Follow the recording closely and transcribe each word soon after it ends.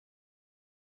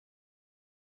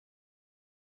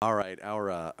All right,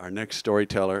 our next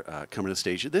storyteller coming to the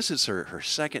stage. This is her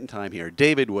second time here.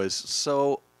 David was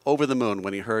so over the moon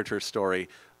when he heard her story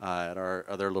at our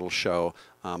other little show.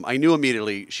 I knew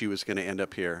immediately she was going to end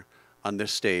up here on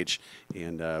this stage,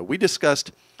 and we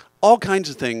discussed all kinds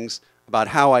of things about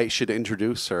how I should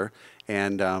introduce her.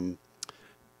 And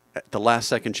at the last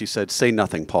second, she said, "Say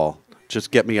nothing, Paul.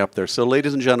 Just get me up there." So,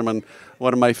 ladies and gentlemen,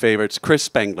 one of my favorites, Chris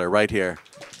Spengler, right here.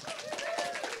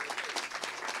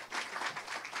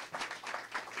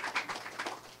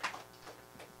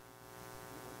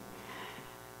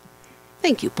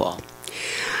 Thank you, Paul.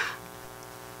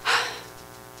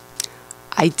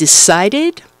 I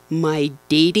decided my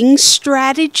dating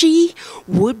strategy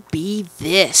would be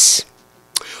this.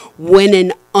 When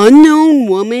an unknown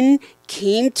woman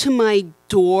came to my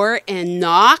door and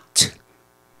knocked,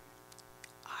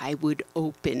 I would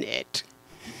open it.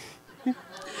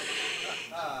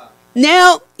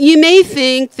 Now, you may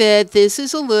think that this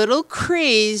is a little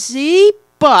crazy,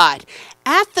 but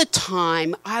at the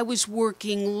time, I was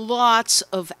working lots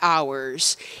of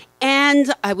hours,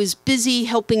 and I was busy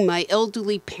helping my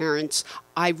elderly parents.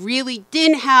 I really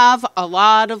didn't have a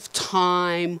lot of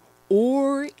time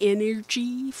or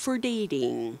energy for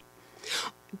dating.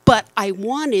 But I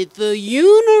wanted the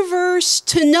universe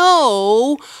to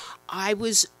know I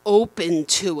was open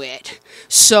to it.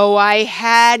 So I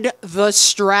had the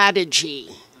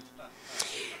strategy.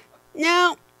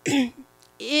 Now,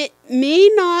 it may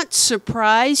not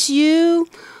surprise you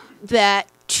that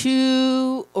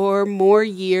 2 or more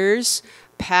years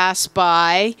pass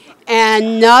by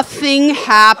and nothing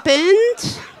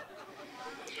happened.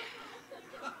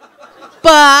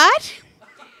 But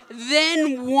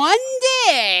then one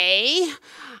day,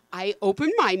 I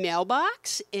opened my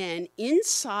mailbox, and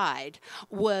inside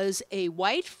was a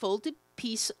white folded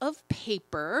piece of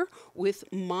paper with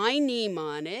my name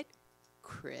on it,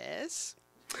 Chris.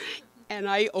 And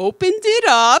I opened it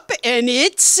up, and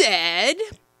it said,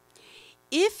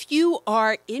 "If you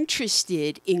are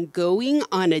interested in going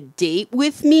on a date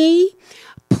with me,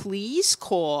 please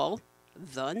call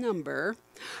the number,"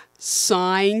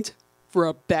 signed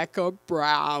Rebecca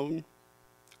Brown.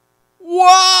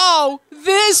 Wow,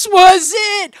 this was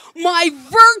it, my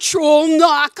virtual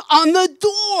knock on the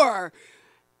door.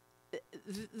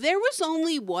 There was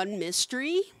only one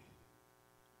mystery.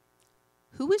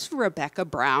 Who is Rebecca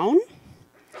Brown?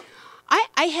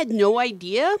 I had no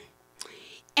idea,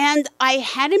 and I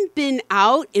hadn't been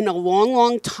out in a long,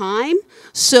 long time,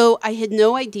 so I had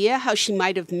no idea how she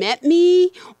might have met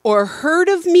me or heard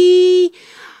of me.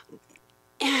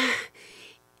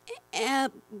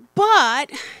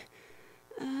 But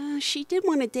she did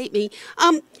want to date me.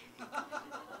 And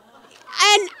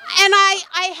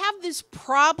I have this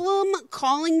problem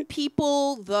calling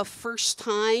people the first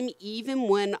time, even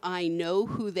when I know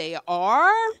who they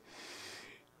are.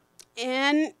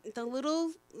 And the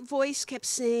little voice kept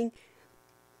saying,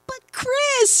 "But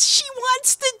Chris, she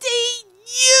wants to date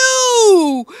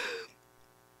you."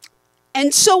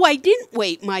 And so I didn't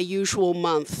wait my usual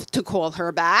month to call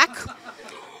her back,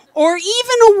 or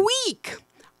even a week.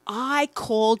 I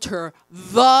called her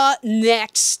the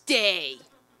next day.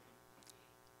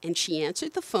 And she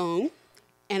answered the phone,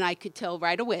 and I could tell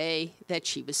right away that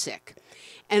she was sick.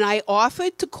 And I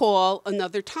offered to call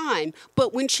another time,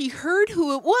 but when she heard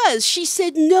who it was, she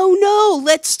said, no,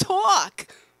 let's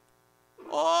talk."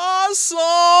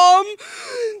 Awesome!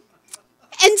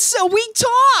 And so we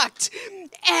talked.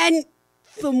 And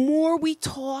the more we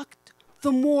talked,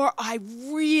 the more I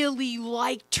really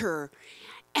liked her.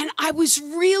 And I was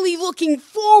really looking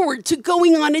forward to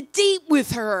going on a date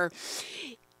with her.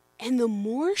 And the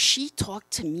more she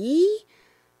talked to me,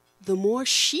 the more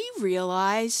she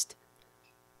realized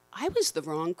I was the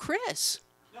wrong Chris.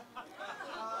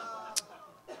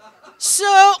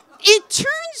 So it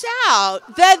turns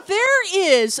out that there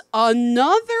is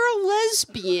another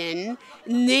lesbian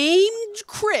named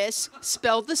Chris,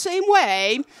 spelled the same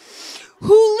way,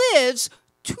 who lives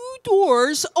 2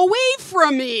 doors away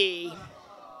from me.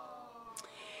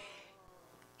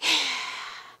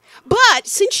 But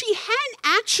since she hadn't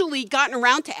actually gotten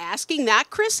around to asking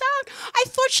that Chris out, I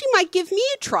thought she might give me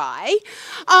a try.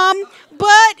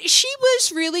 But she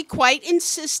was really quite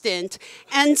insistent.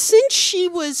 And since she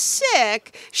was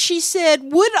sick, she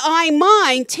said, would I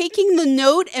mind taking the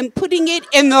note and putting it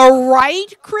in the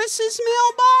right Chris's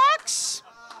mailbox?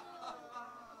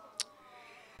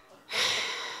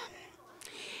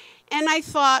 And I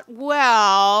thought,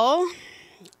 well,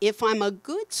 if I'm a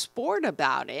good sport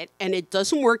about it and it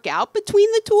doesn't work out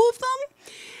between the 2 of them,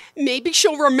 maybe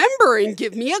she'll remember and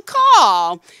give me a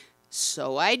call.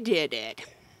 So I did it.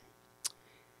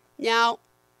 Now,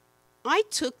 I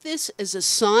took this as a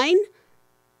sign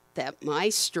that my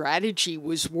strategy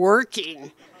was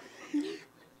working.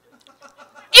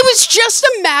 It was just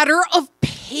a matter of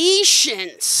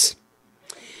patience.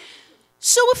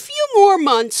 So a few more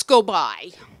months go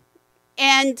by,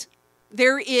 and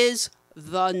there is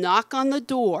the knock on the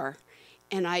door,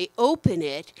 and I open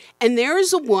it, and there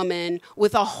is a woman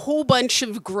with a whole bunch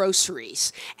of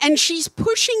groceries, and she's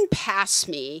pushing past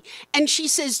me, and she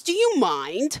says, "Do you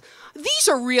mind? These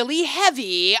are really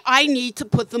heavy. I need to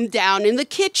put them down in the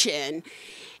kitchen."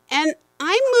 And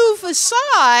I move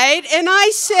aside, and I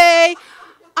say,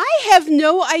 "I have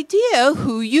no idea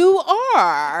who you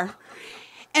are."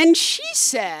 And she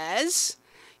says,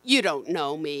 "You don't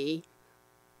know me,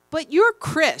 but you're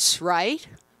Chris, right?"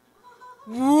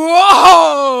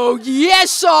 Whoa,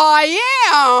 yes I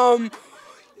am.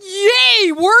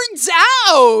 Yay, words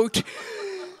out.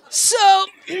 So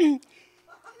then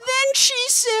she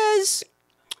says,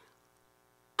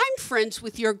 "I'm friends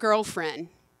with your girlfriend."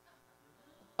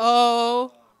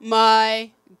 Oh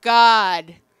my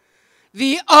God.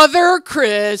 The other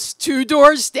Chris, 2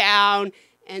 doors down,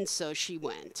 and so she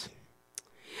went.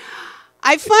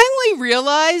 I finally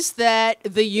realized that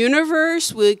the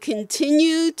universe would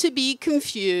continue to be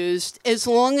confused as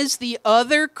long as the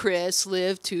other Chris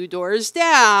lived 2 doors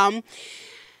down.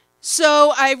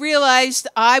 So I realized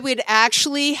I would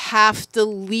actually have to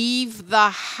leave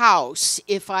the house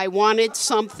if I wanted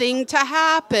something to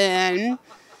happen.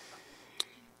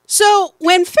 So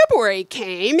when February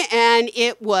came and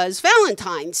it was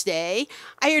Valentine's Day,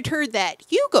 I had heard that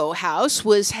Hugo House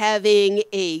was having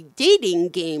a dating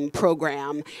game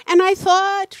program. And I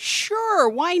thought, sure,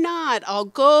 why not? I'll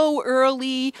go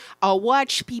early. I'll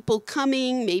watch people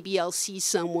coming. Maybe I'll see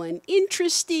someone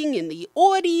interesting in the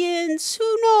audience.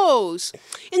 Who knows?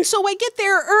 And so I get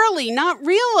there early, not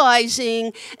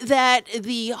realizing that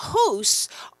the hosts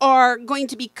are going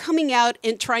to be coming out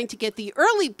and trying to get the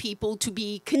early people to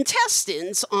be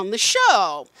contestants on the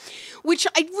show, which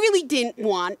I really didn't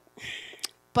want.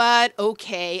 But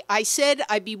okay, I said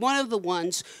I'd be one of the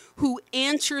ones who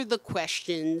answer the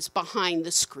questions behind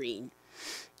the screen.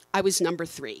 I was number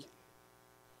 3.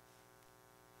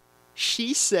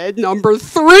 She said, "Number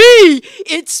 3,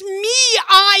 it's me.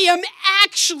 I am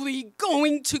actually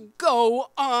going to go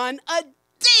on a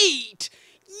date.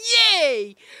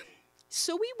 Yay!"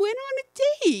 So we went on a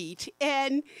date,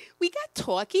 and we got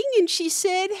talking, and she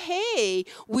said, "Hey,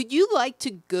 would you like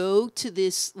to go to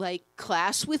this,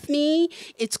 class with me?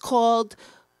 It's called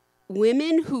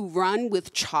Women Who Run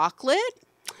with Chocolate."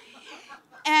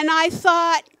 And I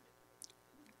thought,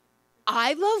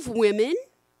 I love women.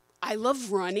 I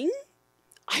love running.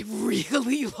 I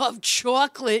really love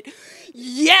chocolate.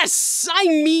 Yes,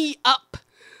 sign me up.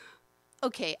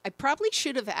 Okay, I probably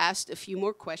should have asked a few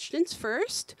more questions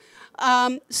first.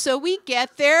 So we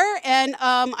get there, and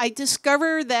I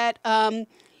discover that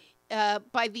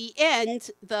by the end,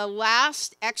 the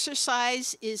last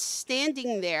exercise is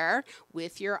standing there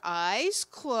with your eyes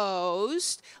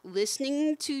closed,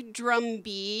 listening to drum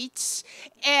beats,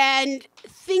 and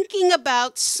thinking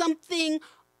about something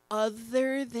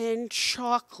other than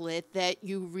chocolate that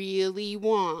you really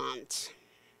want.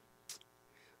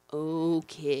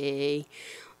 Okay.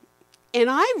 And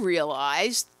I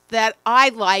realized that I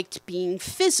liked being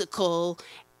physical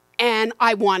and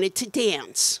I wanted to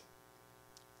dance.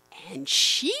 And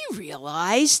she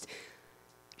realized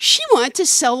she wanted to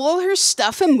sell all her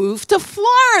stuff and move to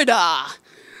Florida.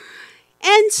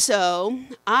 And so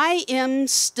I am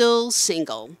still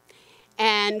single.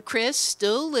 And Chris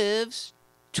still lives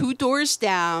 2 doors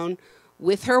down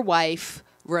with her wife,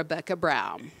 Rebecca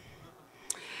Brown.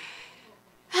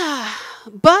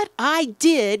 But I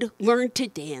did learn to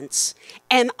dance,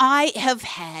 and I have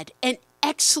had an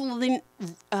excellent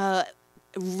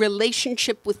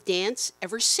relationship with dance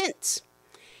ever since.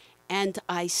 And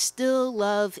I still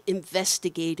love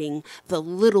investigating the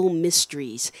little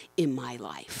mysteries in my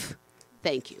life.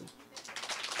 Thank you.